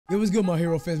It was good, My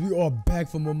Hero fans. We are back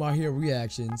for more My Hero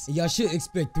reactions. And y'all should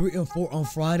expect 3 and 4 on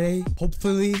Friday,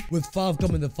 hopefully, with 5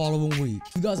 coming the following week.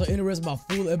 If you guys are interested in my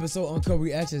full episode uncut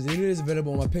reactions, it is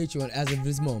available on my Patreon as of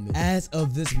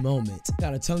this moment.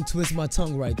 Gotta tongue twist my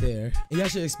tongue right there. And y'all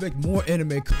should expect more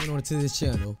anime coming onto this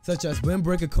channel, such as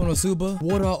Windbreaker Konosuba,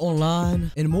 Water Art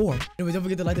Online, and more. Anyway, don't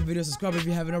forget to like the video, subscribe if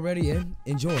you haven't already, and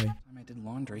enjoy. I did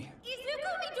laundry.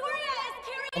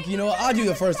 Okay, you know what? I'll do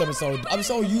the first episode. I'm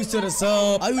so used to the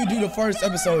sub. I will do the first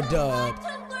episode dub.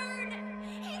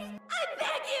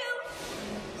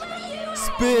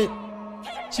 Spit.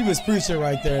 She was preaching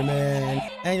right there, man.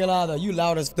 Ain't gonna lie though, you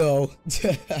loud as though.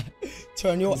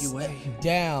 Turn your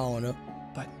down.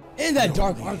 But and that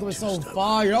dark arc was so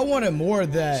fire. I wanted more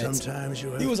of that. Sometimes you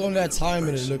have he was on that time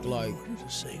and it looked like. To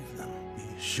save them.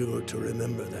 Be sure to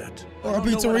remember that.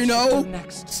 R.I.P. Torino.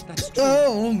 Next. That's true.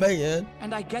 Oh man.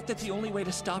 And I get that the only way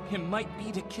to stop him might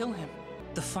be to kill him.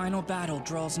 The final battle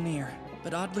draws near,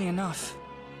 but oddly enough,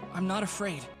 I'm not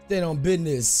afraid. Stay on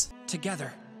business.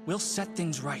 Together, we'll set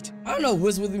things right. I don't know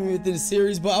what's with me within the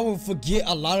series, but I will forget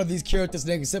a lot of these characters'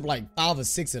 names except like 5 or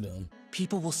 6 of them.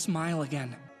 People will smile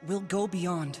again. We'll go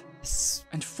beyond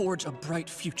and forge a bright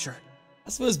future.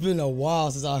 I swear it's been a while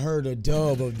since I heard a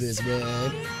dub of this,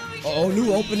 man. Uh-oh,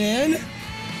 new opening.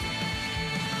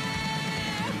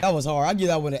 That was hard. I give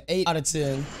that one an 8 out of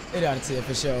 10. 8 out of 10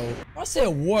 for sure. I said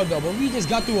war though, but we just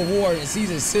got through a war in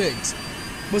season 6.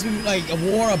 Must be like a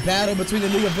war, a battle between the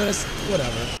League of Venice,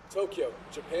 whatever. Tokyo,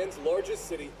 Japan's largest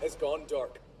city, has gone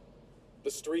dark. The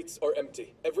streets are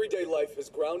empty. Everyday life has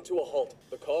ground to a halt.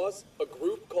 The cause? A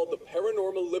group called the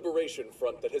Paranormal Liberation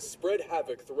Front that has spread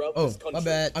havoc throughout this country. My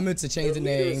bad. I meant to change the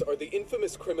name. Their leaders are the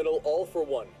infamous criminal All For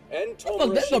One and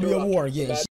Tomura That's gonna be a war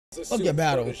again. Fuck your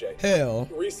battle. Protege. Hell.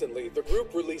 Recently, the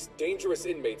group released dangerous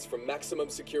inmates from maximum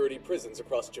security prisons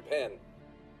across Japan.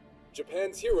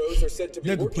 Japan's heroes are said to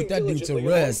be working diligently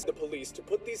along the police to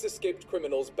put these escaped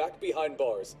criminals back behind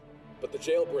bars, but the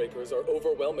jailbreakers are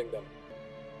overwhelming them.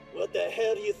 What the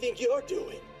hell do you think you're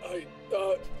doing?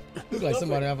 Look like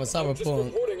somebody off a I'm just cyberpunk.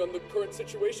 reporting on the current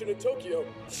situation in Tokyo.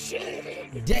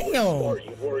 Damn. Are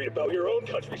you worried about your own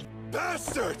country's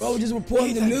bastards? Bro, just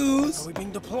reporting the news. Are we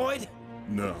being deployed?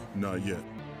 No, not yet.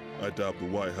 I doubt the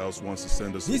White House wants to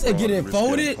send us. These are getting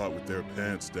folded. Caught with their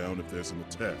pants down if there's an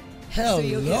attack. Hell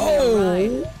so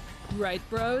no. Right,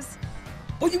 bros?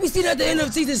 Oh, you see that at the end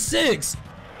of season 6.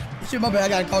 Shit, my bad. I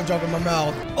got a cough drop in my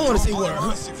mouth. I want to see what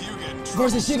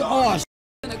versus SHIGARKI. Oh,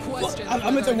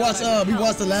 I meant to watch. We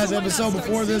watched the last episode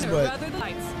before this, but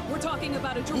we're talking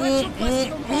about a direct request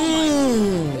from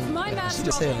If my master,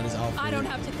 just saying this outfit. I don't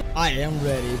have to. I am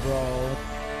ready, bro.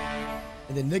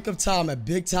 In the nick of time, a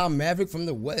big-time maverick from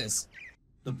the West.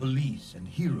 The police and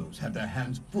heroes have their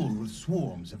hands full with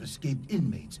swarms of escaped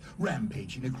inmates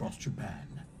rampaging across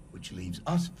Japan, which leaves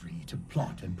us free to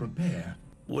plot and prepare.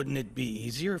 Wouldn't it be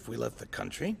easier if we left the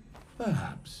country?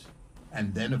 Perhaps.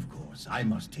 And then, of course, I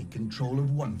must take control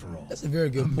of One for All. That's a very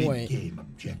good point. Mid-game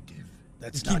objective.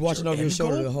 That's keep watching over your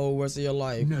shoulder the whole rest of your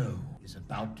life. No is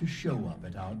about to show up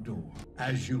at our door.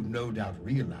 As you no doubt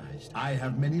realized, I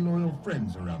have many loyal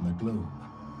friends around the globe.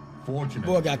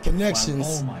 Fortunately, boy got connections.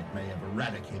 While All Might may have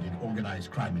eradicated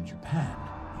organized crime in Japan,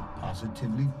 it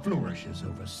positively flourishes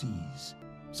overseas.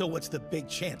 So what's the big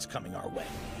chance coming our way?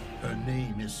 Her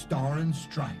name is Star and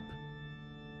Stripe.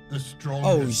 The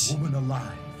strongest woman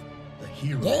alive. The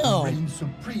hero who reigns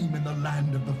supreme in the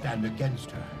land of the fan against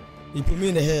her. He put me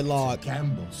in the headlock.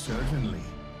 Gamble, certainly.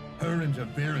 Her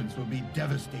interference will be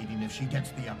devastating if she gets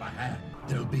the upper hand.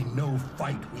 There'll be no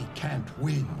fight we can't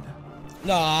win.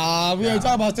 Nah, we ain't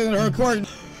talking about sending her court.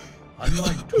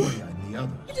 Unlike Toya and the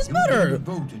others, you just met her.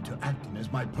 Devoted to acting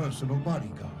as my personal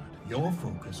bodyguard. Your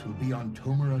focus will be on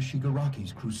Tomura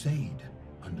Shigaraki's crusade.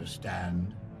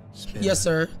 Understand? Spinner? Yes,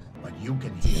 sir. But you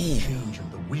can hear the change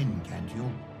of the wind, can't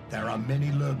you? There are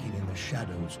many lurking in the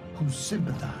shadows who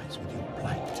sympathize with your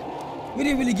plight. We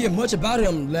didn't really get much about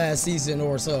him last season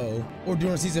or so, or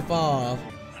during season 5.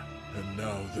 And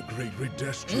now the great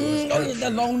Redestro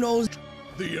that long nose.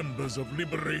 The embers of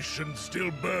liberation still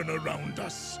burn around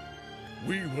us.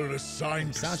 We were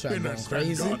assigned to Spinner's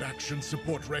Vanguard Action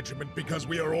Support Regiment because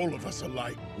we are all of us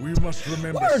alike. We must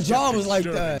remember our job was like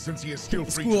that. Since he is still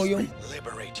free to speak.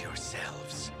 Liberate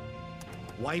yourselves.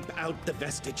 Wipe out the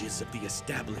vestiges of the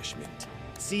establishment.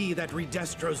 See that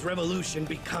Redestro's revolution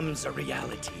becomes a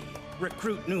reality.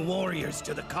 Recruit new warriors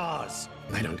to the cause.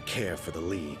 I don't care for the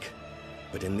League,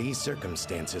 but in these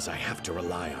circumstances I have to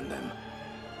rely on them.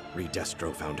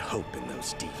 Redestro found hope in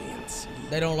those deviants.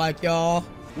 They don't like y'all.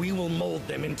 We will mold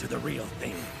them into the real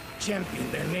thing.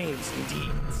 Champion their names and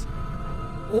deeds.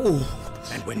 Oh.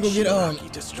 And when Go get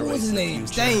Shigaraki destroys what's his the name?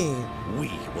 future, Stain.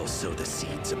 we will sow the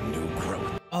seeds of new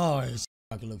growth. Oh,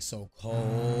 Shigaraki looks so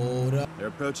cold. They're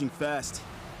approaching fast.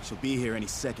 She'll be here any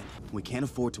second. We can't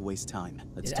afford to waste time.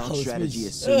 Let's talk was strategy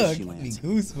as soon as she me lands.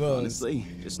 goosebumps. Honestly,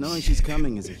 just knowing she's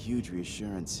coming is a huge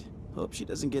reassurance. Hope she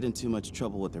doesn't get in too much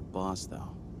trouble with her boss,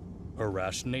 though. Her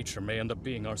rash nature may end up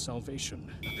being our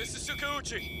salvation. This is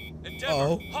Tsukauchi. Endeavor,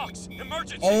 Uh-oh. Hawks,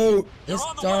 emergency. Oh, You're it's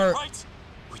on the Star. way, right?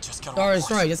 We just got Star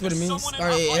Strike, that's what it There's means. someone in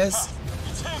Star our flight AS. path.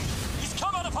 It's him. He's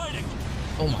come out of hiding.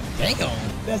 Oh my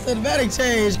damn. That's cinematic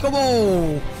change. Come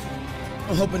on.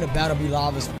 I'm hoping the battle be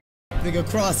lava's bigger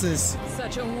crosses.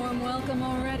 Such a warm welcome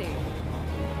already.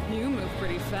 You move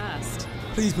pretty fast.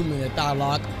 Please put me in a thigh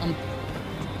lock.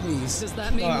 Please. Does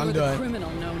that mean I'm you're done. the criminal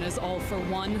known as All for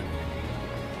One?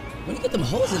 When you get them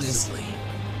holes in this? Possibly.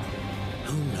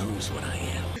 Who knows what I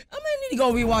am? I may need to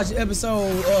go rewatch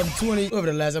episode 20, whatever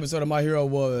the last episode of My Hero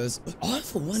was. All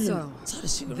for one. So,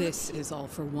 this is All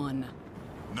for One.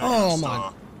 Oh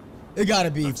my. It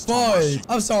gotta be fun.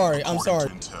 I'm sorry. I'm sorry.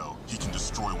 Intel, he can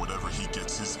destroy whatever he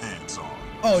gets his hands on.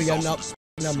 Oh yeah, no.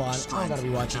 Never mind. I don't gotta be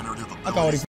watching. I can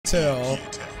already tell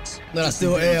that I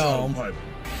still am.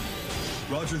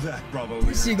 Roger that, Bravo.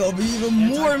 This shit gonna be even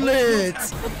more lit.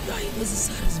 What's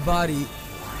inside his body?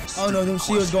 I don't know. Them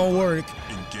shields gonna work.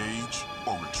 Engage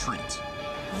or retreat.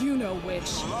 You know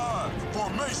which. Live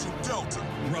formation Delta.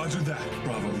 Roger that,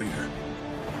 Bravo leader.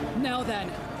 Now then,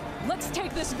 let's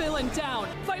take this villain down.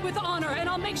 Fight with honor, and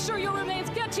I'll make sure your remains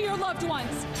get to your loved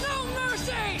ones. No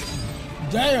mercy!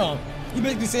 Damn. You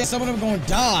basically said some of them gonna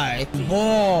die.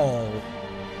 Whoa.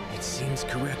 It seems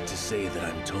correct to say that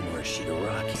I'm Tomura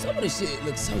Shigaraki. Some of this shit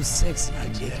looks so sexy.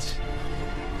 And yet,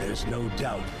 there's no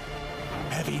doubt.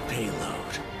 Heavy payload,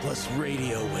 plus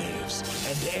radio waves,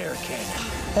 and air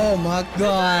cannon. Oh my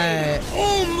god.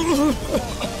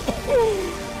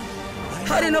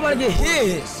 How did nobody get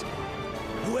hit?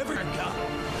 Whoever got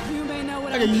You may know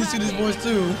what I I'm get used to this voice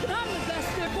too. but I'm the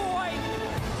best boy.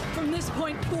 From this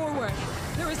point forward,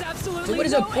 there is absolutely So what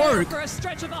is no a air perk? for a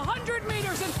stretch of 100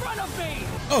 meters in front of me.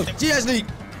 Oh, she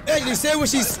actually said what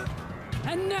she's.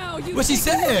 And now you. What she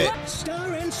take me said. to-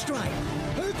 Star and Stripe.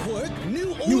 Her quirk,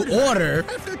 new New order.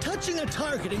 After touching a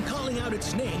target and calling out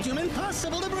its name, it's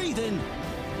impossible to breathe in.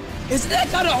 Is that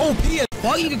kind of OP as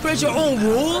fuck? You can create your own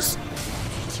rules?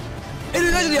 It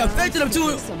is actually affected them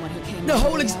to Someone who came the all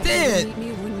whole way out to extent. meet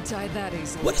me wouldn't die that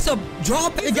easily. What is a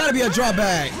drawback? It gotta be a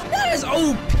drawback. That is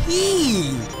OP.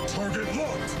 Target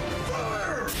locked.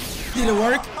 Fire! Did it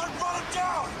work? I brought him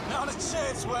down. Not a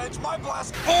chance, Wedge. My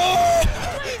blast. Oh!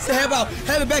 So how about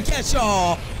have it back at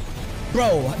y'all?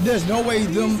 Bro, there's no way Use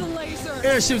the them laser.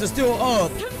 airships are still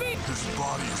up. His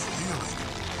body is healing.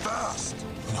 Fast.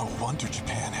 No wonder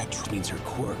Japan had Means her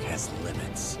quirk has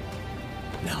limits.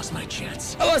 Now's my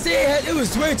chance. Oh, I said it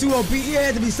was way too OP. It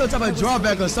had to be some type of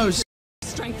drawback or some shit.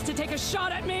 Strength to take a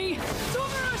shot at me.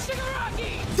 Tomura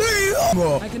Shigaraki.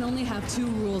 Damn! I can only have 2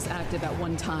 rules active at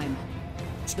one time.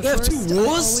 The You have 2 first I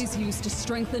rules? always used to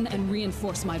strengthen and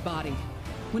reinforce my body.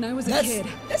 When I was a That's- kid,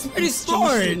 that's an pretty exchange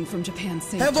smart. student from Japan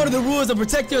saved Have one of me. the rules to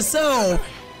protect yourself.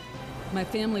 My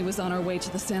family was on our way to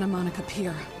the Santa Monica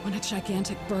Pier when a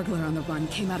gigantic burglar on the run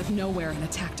came out of nowhere and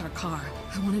attacked our car.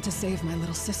 I wanted to save my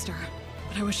little sister,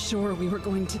 but I was sure we were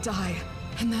going to die.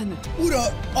 And then Who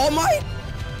the All Might?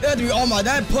 That had to be All Might.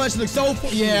 That punch looked so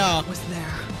yeah. was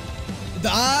there. The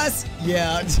eyes?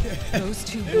 Yeah. Those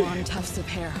 2 blonde tufts of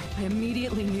hair. I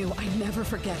immediately knew I'd never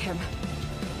forget him.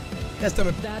 That's the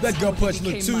That's that girl how he punch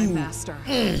looked became my too. master.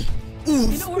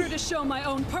 Oof. In order to show my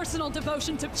own personal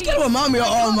devotion to peace, Kind of remind me of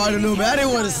I All Might a copied little bit. I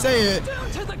didn't want to his say it, style,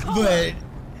 down to the core. but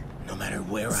No matter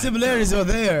where similarities are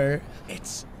there.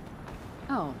 it's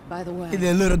Oh, by the way, And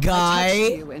then little I touched guy.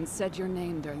 you and said your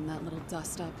name during that little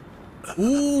dust-up.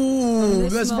 Ooh,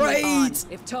 This that's moment right. on,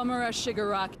 if Tomura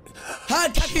Shigaraki... How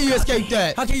can you escape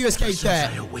that? How can you escape since I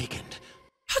that? awakened.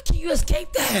 How can you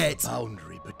escape that?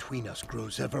 Boundary between us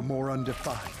grows ever more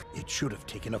undefined. It should have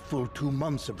taken a full 2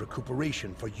 months of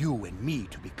recuperation for you and me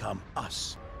to become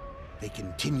us. They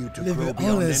continue to Living grow all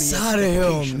beyond any inside of him.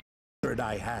 expectation that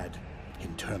I had.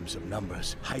 In terms of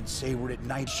numbers, I'd say we're at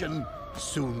 9.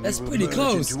 Soon That's we will pretty merge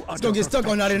close. into It's utter gonna get stuck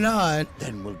on perfection. 99.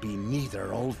 Then we'll be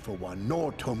neither All for One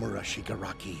nor Tomura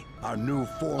Shigaraki. Our new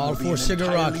form All will be for an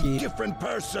entirely Shigaraki. different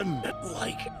person.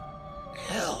 Like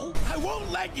hell. I won't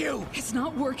let you. It's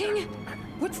not working?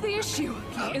 What's the issue?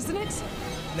 Isn't it?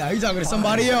 Now he's talking to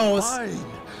somebody else. Fine.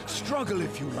 Struggle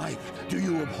if you like. Do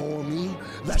you abhor me?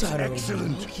 That's I don't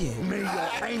excellent. like it. May your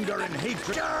anger and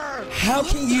hatred. How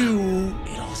can you?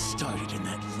 It all started in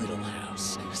that little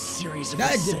house. A series of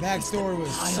That ascendants backstory was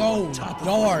piled so on top of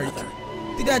dark. one another.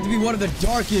 I think that had to be one of the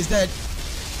darkest that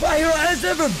my hero has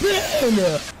ever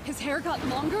been. His hair got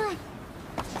longer?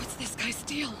 What's this guy's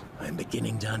deal? I'm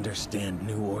beginning to understand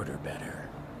New Order better.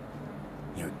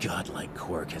 Your godlike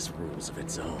quirk has rules of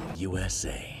its own.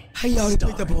 USA. How y'all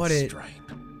picked up on it?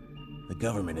 Stripe. The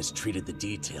government has treated the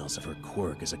details of her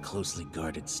quirk as a closely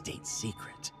guarded state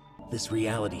secret. This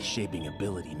reality-shaping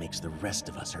ability makes the rest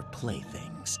of us her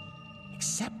playthings.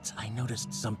 Except I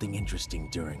noticed something interesting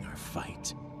during our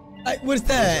fight. What is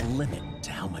that? There's a limit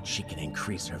to how much she can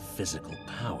increase her physical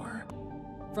power.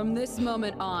 From this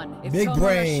moment on, if Big Komura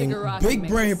brain, Shigaraki big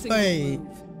makes brain a single play.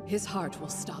 move, his heart will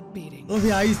stop beating. Look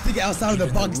how he's thinking outside of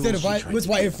the box instead of what's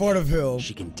right in front of him.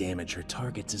 She can damage her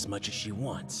targets as much as she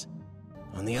wants.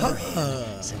 On the other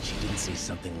hand, since she didn't say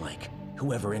something like,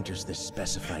 whoever enters this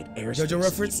specified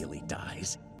airspace immediately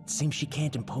dies, it seems she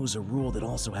can't impose a rule that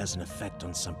also has an effect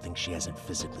on something she hasn't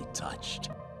physically touched.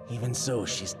 Even so,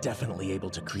 she's definitely able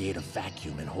to create a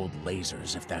vacuum and hold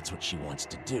lasers if that's what she wants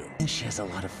to do. And she has a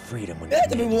lot of freedom when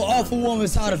That's the awful woman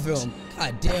side of him.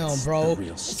 God damn, bro.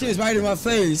 She was right in my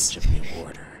face.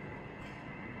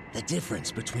 The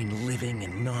difference between living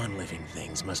and non-living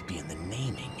things must be in the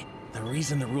naming. The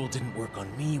reason the rule didn't work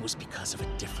on me was because of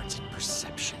a difference in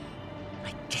perception.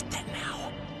 I get that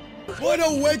now. What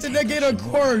a way to negate a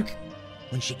quirk!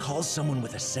 When she calls someone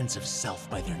with a sense of self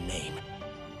by their name,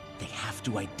 they have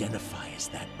to identify as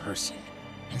that person.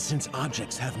 And since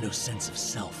objects have no sense of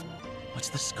self, what's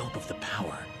the scope of the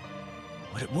power?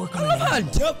 Would it work on an animal? I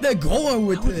love how deep they're going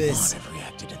with this. How would Vaughn have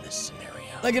reacted in this scenario?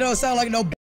 Like, it don't sound like no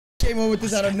came on with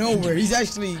this out of nowhere. He's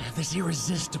actually this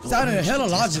irresistible sounded hella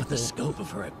logical. The scope of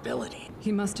her ability.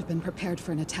 He must have been prepared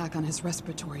for an attack on his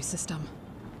respiratory system.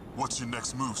 What's your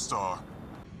next move, Star?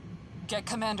 Get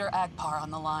Commander Agpar on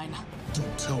the line.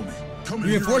 Don't tell me. Coming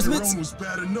here on your own was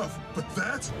bad enough, but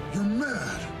that? You're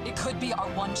mad. It could be our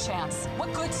one chance.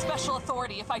 What good's special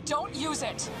authority if I don't use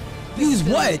it? Use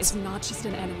what? It's not just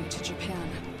an enemy to Japan.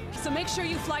 So make sure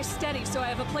you fly steady so I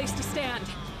have a place to stand.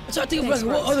 So I think about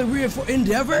what other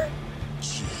Endeavor?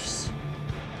 Jeez.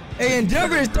 Hey,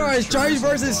 Endeavor is starring Strange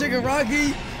versus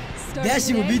Shigaraki. That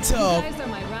shit would be tough. You guys are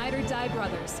my ride or die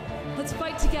brothers. Let's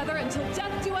fight together until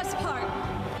death do us part.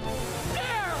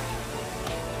 There!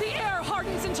 The air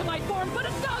hardens into my form, but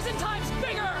 1,000 times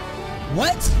bigger!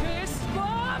 What? Fist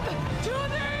bomb to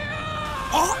the air!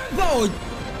 Oh, bro!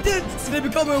 This is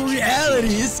becoming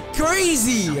reality. It's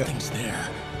crazy. Something's there.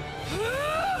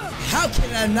 How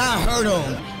can I not hurt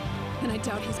him? And I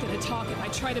doubt he's gonna talk if I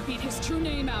try to beat his true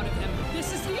name out of him.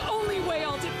 This is the only way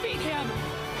I'll defeat him.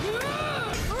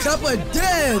 Cup of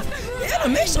death. Yeah,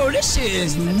 make sure this shit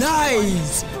is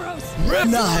nice. Real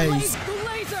nice.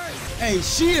 Hey,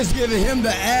 she is giving him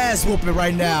the ass whooping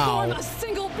right now. A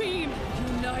single beam.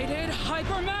 United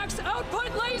Hypermax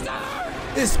output laser.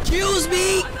 Excuse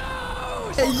me?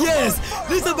 Hey, yes,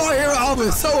 this is my hero armor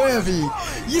is so heavy.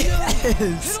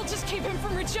 Yes. It'll just keep him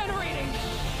from regenerating.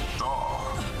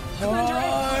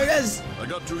 Yes. I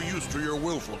got too used to your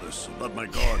willfulness and let my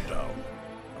guard down.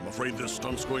 I'm afraid this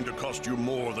stunt's going to cost you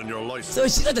more than your license. So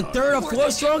she's like the third or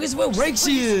fourth strongest. What rank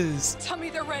she is? Tell me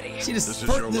they're ready. She's the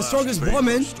strongest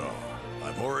woman. Star.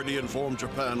 I've already informed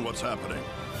Japan what's happening.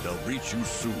 They'll reach you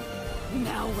soon.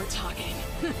 Now we're talking.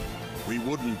 We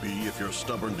wouldn't be if your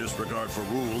stubborn disregard for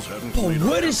rules hadn't. But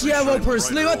what does she have up her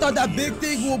sleeve? I thought that big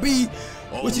thing will be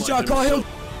what you try to call him.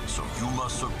 So you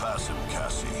must surpass him,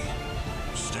 Cassie.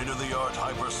 State-of-the-art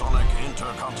hypersonic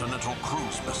intercontinental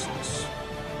cruise missiles.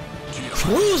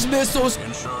 Cruise missiles?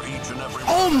 Ensure each and every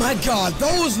oh my god,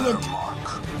 those look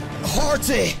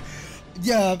hearty.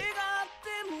 Yeah.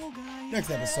 Next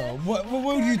episode, what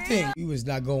do you think? We was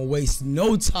not gonna waste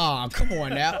no time. Come on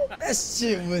now. That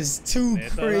shit was too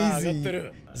crazy.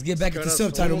 Let's get back into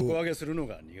subtitle.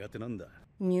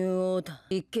 ニューオーダ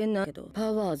ー一見ないけど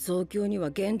パワー増強には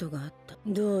限度があった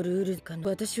どうルールか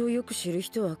私をよく知る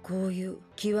人はこういう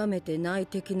極めて内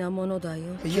的なものだ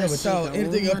よ Yeah, without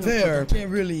anything up there, can't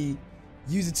really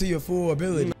use it to your full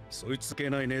ability. そいつ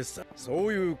系ないねさそ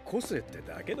ういう個性って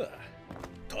だけだ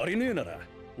足りねえなら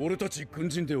俺たち軍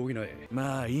人で補え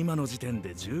まあ今の時点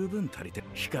で十分足りて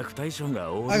比較対象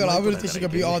が多い I really think she could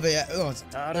be all the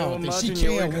I don't think she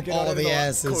can whoop all the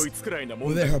asses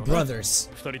within her brothers.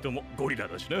 二人ともゴリラ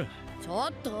だしなちょ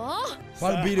っと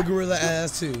Probably beat a gorilla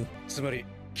ass too. つまり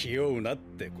気負うなっ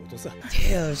てことさ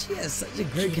Damn, she has such a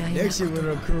great connection with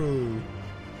her crew.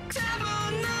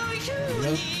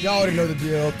 Y'all already know the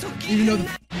deal. Even though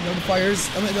the fires,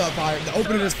 I mean the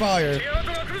opening is fire.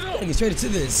 Get straight into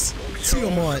this.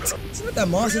 Tiamat. See what that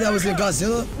monster that was in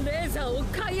Godzilla?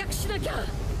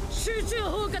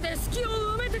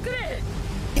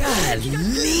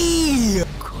 Golly!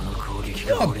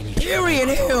 You're burying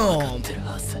him!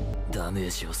 ダメ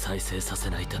ージを再生させ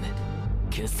ないため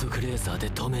結束レーザーで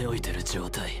止め置いてる状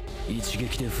態。一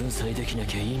撃で粉砕できな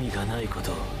きゃ意味がないこ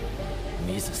とを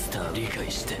ミズスター理解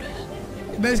してる。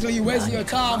 Basically, you wasting your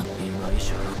time. 今以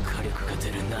上の火力が出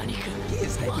る何か。 He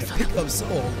is taking a pick up so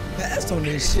fast on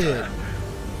this shit.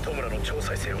 トムラの超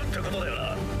再生をってことだよ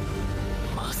な。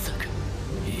まさか。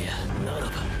いや、なら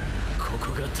ばこ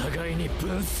こが互いに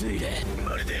分水嶺。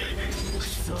まるで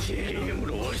ゲーム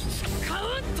の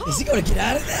Is he gonna get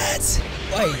out of that?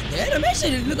 Wait, the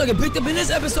animation it looked like it picked up in this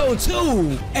episode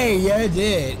too. Hey, yeah, it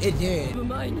did. It did. You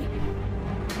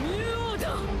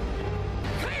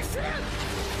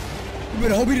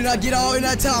better hope he did not get out in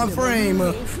that time frame.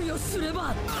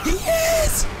 He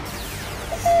is.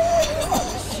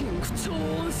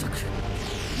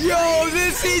 Yo,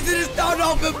 this season is starting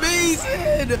off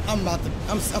amazing.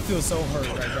 I feel so hurt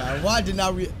right now. Why did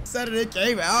not Saturday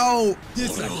came out?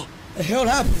 This the hell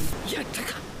happened?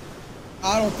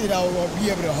 I don't think I was gonna be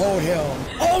able to hold him.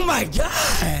 Oh my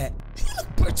god! He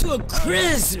looked burnt to a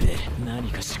crisp.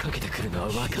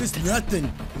 There's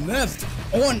nothing left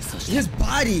on his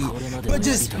body but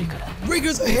just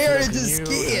wrinkles of hair and just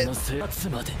skin.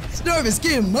 His nerve is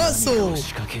skin muscle.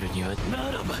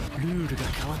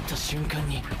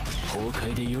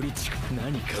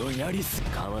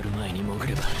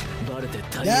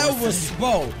 That was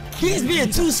smart. He's being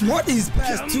too smart these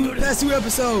past two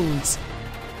episodes.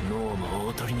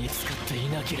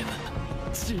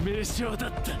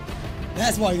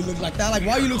 That's why you look like that. Like,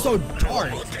 why you look so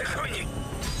dark? You know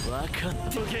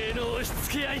what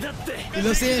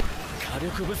I'm saying?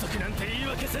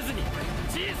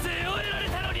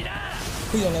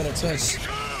 Please don't let her touch.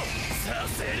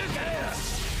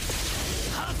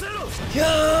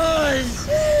 God,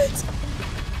 shit!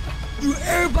 Threw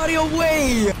everybody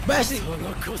away! But actually,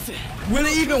 will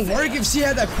it even work if she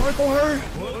had that quirk on her?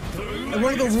 Like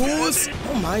one of the rules?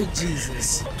 Oh my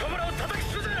Jesus.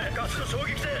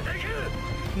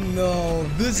 No,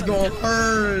 this is gonna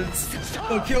hurt.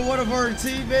 Gonna kill one of her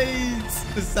teammates.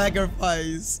 The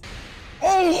sacrifice.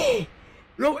 Oh!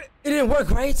 No, it didn't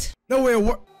work, right? No way it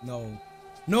worked. No.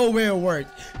 No way it worked.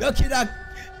 Y'all cannot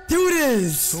do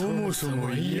this! そもそ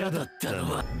も嫌だった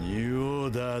のはニュー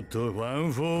オーダーとワ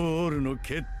ン・フォー・オールの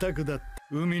結託だった。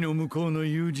海の向こうの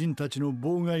友人たちの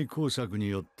妨害工作に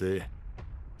よって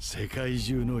世界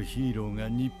中のヒーローが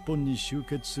日本に集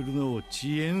結するのを遅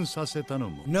延させたの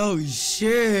も No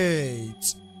shit!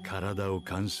 体を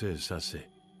完成させ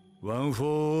ワン・フォー・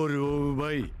オールを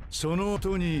奪いその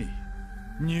後に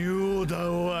ニューオーダ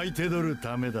ーを相手取る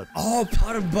ためだった。 Oh,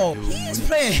 Potterbolt. He's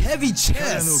playing heavy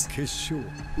chess. 彼の決勝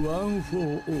ワン・フォー・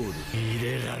オール入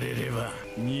れられれば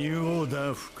ニューオー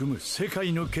ダー含む世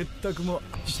界の結託も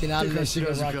知ってか知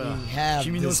らずか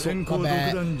君の先行独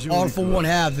断上陸は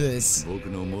僕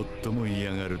の最も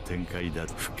嫌がる展開だ。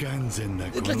不完全な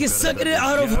この体でギ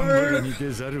ャンブルに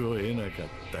出ざるを得なかっ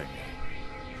たが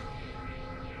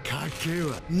賭け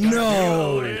は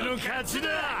俺の勝ち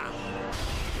だ。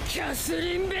キャス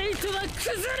リン・ベイトは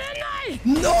崩れない。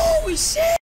 No shit!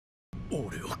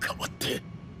 俺をかばって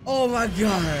Oh my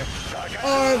god!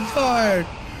 Oh god!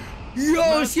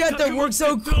 Yo, she had to work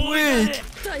so quick!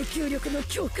 耐久力の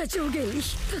強化上限に引っ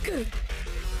かく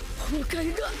崩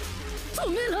壊が止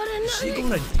められない。 She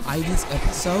gonna die this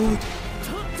episode?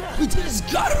 We just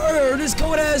got her in this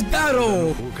cold ass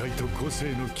battle! 崩壊と個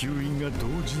性の吸引が同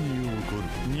時に起こる。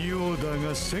ニューオーダー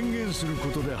が宣言するこ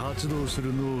とで発動す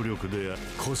る能力で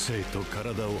個性と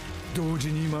体を同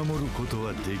時に守ること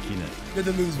はできない。 You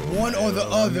have to lose one or the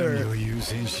other. を優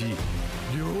先し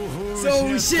両方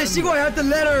So shit, she gonna have to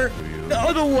let her the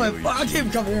other one. Fuck, I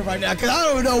can't come here right now because I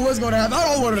don't know what's gonna happen. I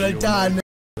don't want her to die.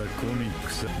 コミッ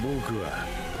クス僕は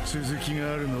続き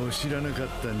があるのを知らなかっ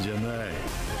たんじゃない。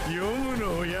読む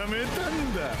のをやめた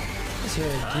んだ。 Shit,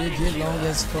 get long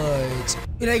as fudge.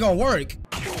 It ain't gonna work.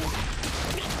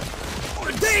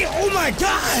 Dang, oh my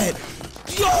god!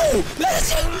 Yo!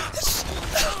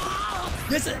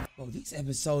 Oh, these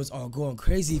episodes are going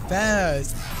crazy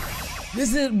fast.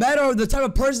 This doesn't matter the type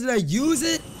of person that use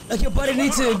it. Like your body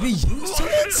needs to be used to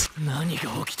it.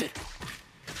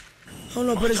 Oh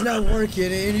no, but it's not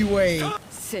working anyway.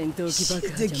 Decaying.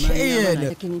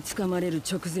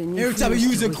 Every time I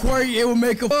use a query, it will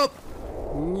make up.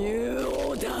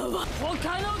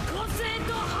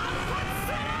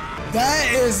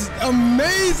 That is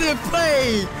amazing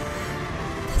play.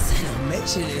 This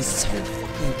animation is so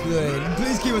fucking good.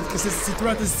 Please keep it consistency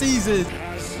throughout the season.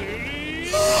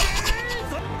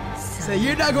 Say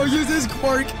you're not gonna use this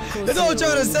quirk. That's all I'm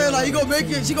trying to say. Like you gonna make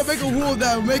it. She gonna make a rule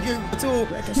that will make it so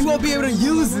he won't be able to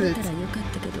use it.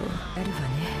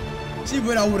 She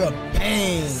went out with a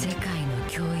bang.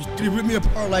 She ripped me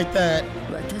apart like that.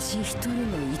 私一人の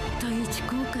一対一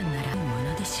交換ならも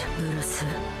のでしょ。ブロス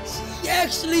She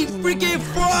actually freaking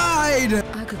fried!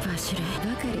 アグバシレば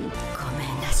かりごめ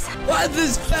んなさい。 Why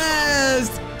this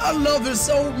fast? I love her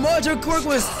so much. Her quirk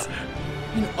was,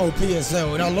 you know,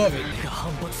 OPSO, and I love it.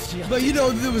 But you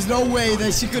know, there was no way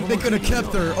that they could have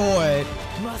kept her on.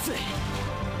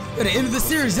 At the end of the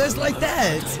series, just like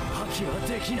that.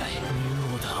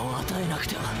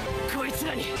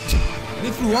 They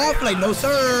flew off like, no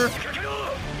sir.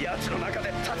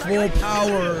 Full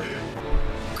power.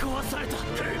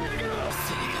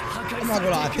 I'm not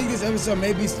gonna lie, I think this episode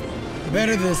may be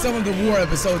better than some of the war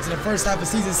episodes in the first half of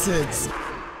season 6.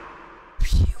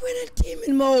 You in a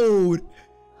demon mode.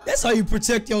 That's how you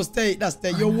protect your state, not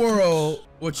state, your world.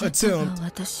 With your attempt.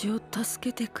 Good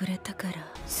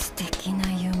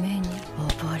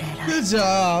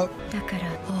job.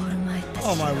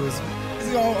 Oh my wisdom. I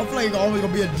feel like you're always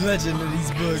gonna be a legend in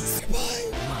these books.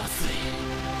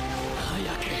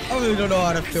 I really don't know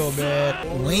how to feel,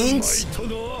 man. Wings?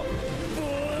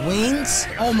 Wings?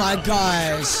 Oh my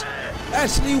gosh.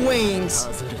 Actually, wings.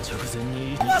 I'm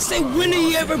about to say, when did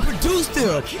he ever produce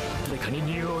them?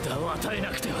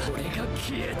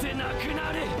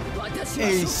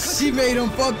 Hey, she made him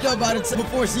fucked up by the time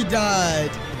before she died.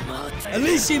 At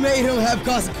least she made him have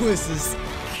consequences.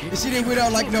 And she didn't win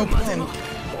out like no punk.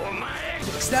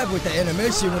 Snap with the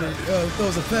animation when it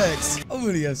those effects. I'm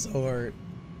really so hurt.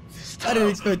 I didn't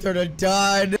expect her to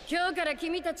die. I didn't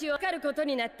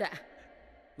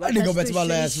go back to my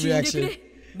last reaction.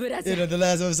 You know, the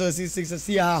last episode of season 6 and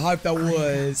see how hyped I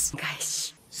was.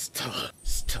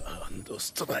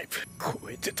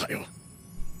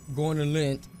 Going to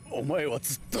Lint.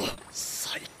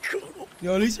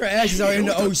 Yo, at least her ashes are in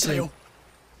the ocean.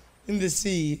 In the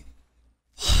sea.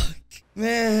 Fuck.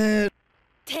 Man.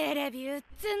 Pay the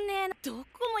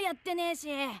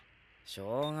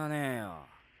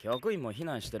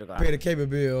cable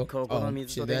bill. Oh,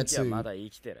 shit, that too.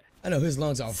 I know his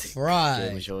lungs are fried. No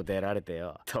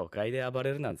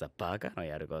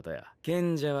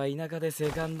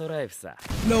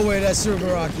way, that's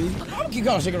Shigaraki. I don't keep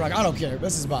calling Shigaraki. I don't care.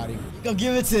 That's his body. You gonna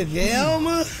give it to them?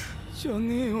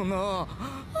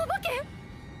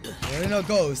 There ain't no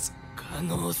ghost.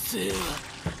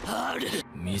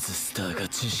 ミススターが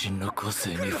自身の個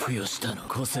性に付与したの。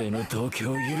個性の同居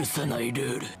を許さない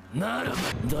ルールならば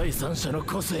第三者の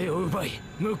個性を奪い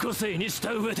無個性にし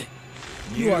た上で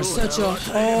You are such a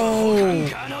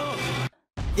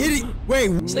idiot.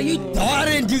 Wait, so you thought I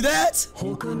didn't do that?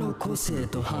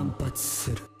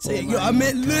 Say, yo, I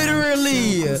meant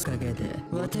literally.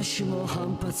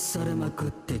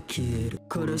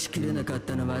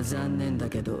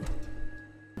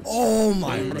 Oh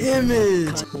my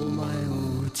image!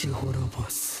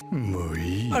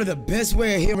 Probably the best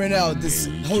way of hearing out this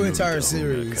whole entire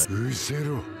series. Get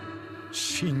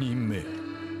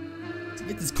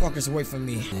this carcass away from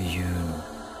me.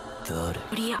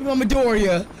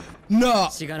 Midoriya! No!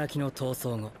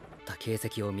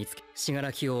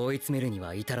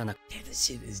 Damn, this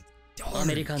shit is dark. ア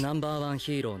メリカナンバーワン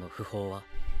ヒーローの訃報は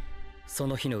そ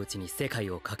の日のうちに世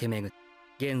界を駆け巡って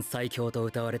現最強と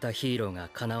歌われたヒーローが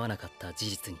叶わなかった事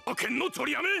実に I was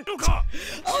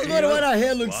wondering why that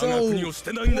hair looks so poorly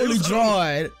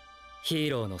drawn. ヒ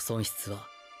ーローの損失は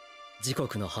自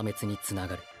国の破滅につな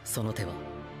がる。その手は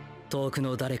遠く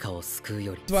の誰かを救う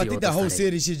より So I think that whole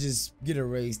city should just get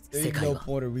erased. There's no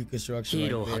point of reconstruction ヒ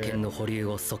ーロー right 派遣 there. の保留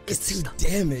を即 It's 決 too した。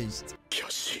 damaged.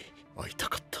 会いた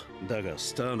かった。だが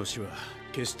スターの死は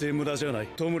決して無駄じゃない。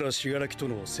戸村信楽と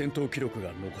の戦闘記録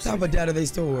が残さ How れ about data they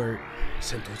stored?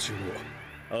 戦闘中の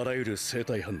あらゆる生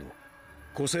体反応、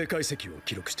個性解析を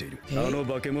記録している。あの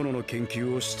化け物の研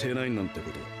究をしてないなんて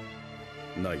こと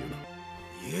ないよな。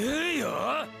言えよ。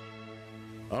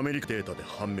アメリカデータで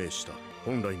判明した。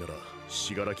本来なら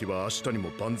信楽は明日にも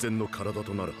万全の体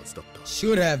となるはずだった。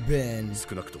Should have been.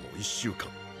 少なくとも1週間。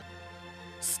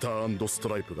スター&スト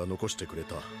ライプが残してくれ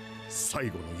た最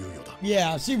後の猶予だ。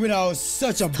Yeah, she went out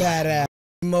such a badass.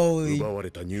 Moly. 奪われ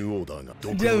たニューオーダーがど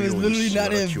こ That の was ように literally 信 not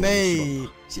楽 in を蝕 vain. ん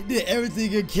だ。 She did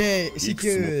everything she いくつ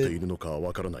持ってい could. るのかは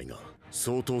わからないが、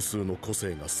相当数の個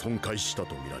性が損壊した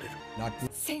とみられる。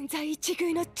千載一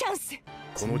遇のチャンス。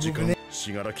この時間、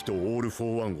信楽とオール・フォ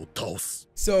ー・ワンを倒す。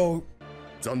So,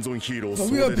 残存ヒーロー so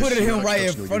総 we 出 are で putting 信 him 楽 right た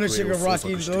in ちの front of 行方を捜 Shigaraki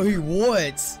索して though い he る。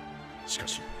 wants. しか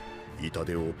し、痛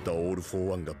手を負ったオール・フォー・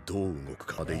ワンがどう動く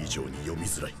かまで以上に読み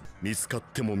づらい。見つかっ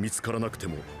ても見つからなくて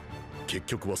も、結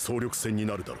局は総力戦に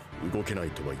なるだろう。動けない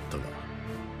とは言ったが、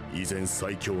依然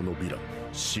最強のヴィラン、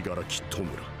信楽戸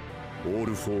村。オー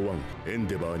ル・フォー・ワン、エン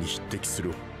デバーに匹敵す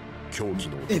る。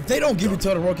If they don't give it to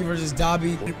Todoroki versus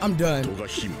Dabi, I'm done.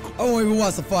 I won't even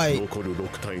watch the fight.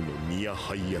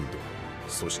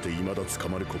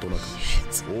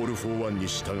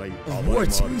 War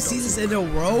 2 seasons in a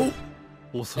row?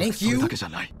 Thank you.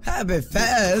 Happened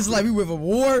fast. It's like we with a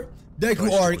war,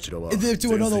 Deku arc, and then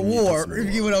to another war. If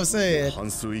you get what I'm saying.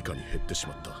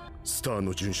 スター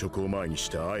の殉職を前にし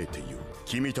てあえて言う。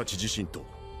君たち自身と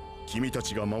君た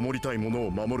ちが守りたいもの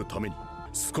を守るために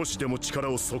少しでも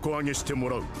力を底上げしても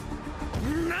らう。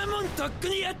なもんとっく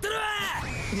にやってるわ。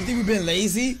 You think we've been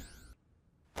lazy?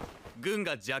 軍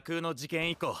が蛇空の事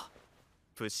件以降、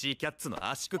プッシーキャッツの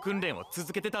圧縮訓練を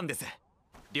続けてたんです。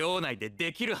領内で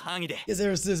できる範囲で。Yes,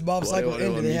 ever since Mob Psycho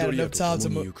ended, they had enough time to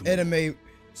animate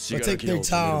or take their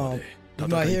time with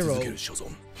my hero. 所存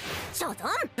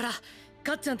から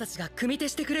かっちゃんたちが組み手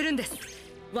してくれるんです。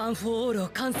ワン・フォー・オールを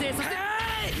完成させ。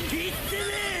言ってね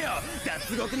えよ。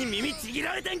脱獄に耳ちぎ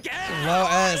られてんか。 Loud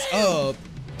ass up.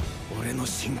 俺の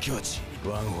新境地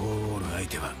ワン・フォー・オール相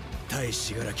手は対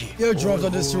死柄木。Your drops are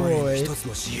destroyed. 一つ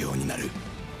の仕様になる。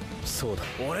そうだ。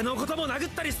俺のことも殴っ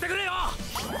たりしてくれよ。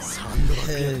サンドバッ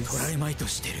グやトライマイト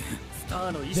してる。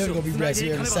 They're gonna be back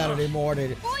here on Saturday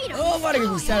morning. Oh, I'm about to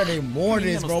go Saturday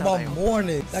mornings, bro. My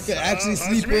morning. I could actually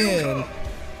sleep in.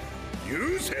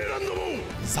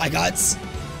 Zygots.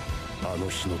 あの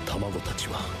日の卵たち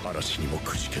は嵐にも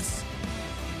くじけず、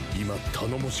今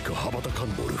頼もしく羽ばたか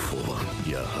んボルフォーは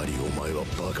やはりお前は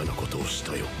バカなことをし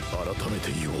たよ。改め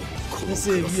て言おう。この Let's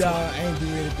see if y'all angry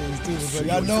with anything too, but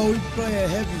y'all know we playing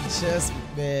heavy chess,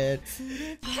 man.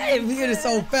 Hey, we get it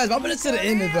so fast. But I'm gonna to the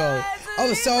end of though. I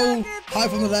was so high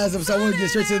from the last episode. I want to get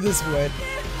straight to this one.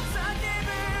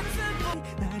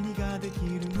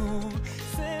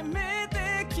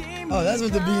 Oh, that's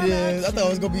what the beat is. I thought it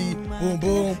was gonna be boom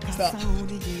boom. Stop.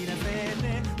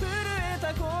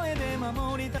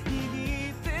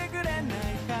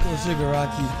 Poor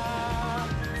Shigaraki.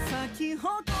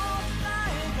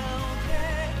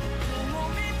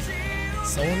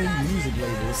 Sony music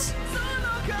labels.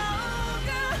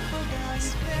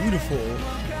 It's beautiful.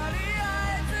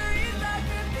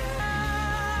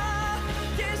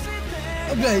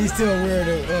 I'm glad he's still wearing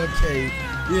it. Okay.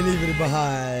 You're leaving it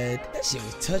behind. That shit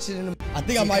was touching him. I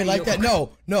think I might like that.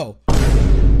 No.